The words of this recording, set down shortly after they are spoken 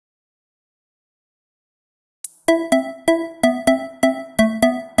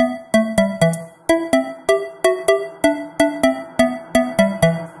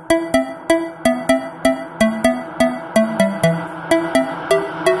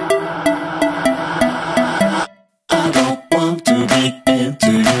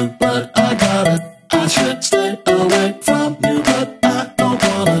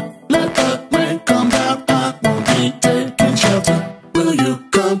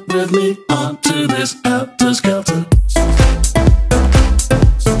with me onto this Helter Skelter?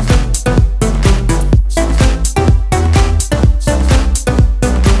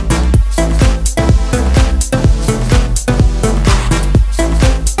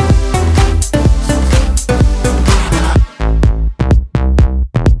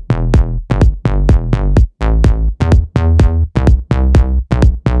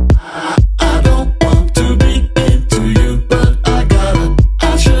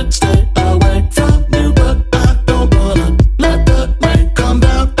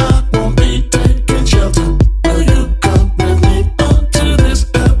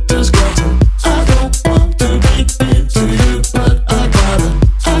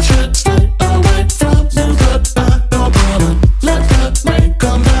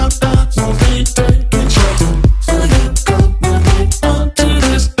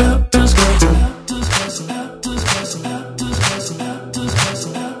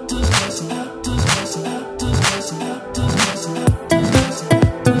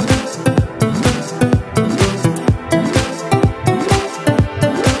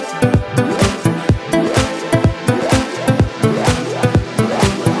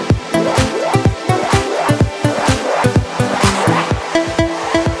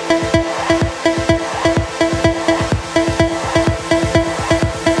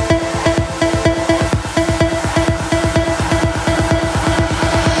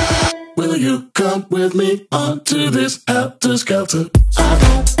 Will you come with me onto this Helter Skelter? I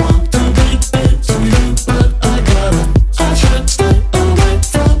don't want to be into you, but I gotta, I should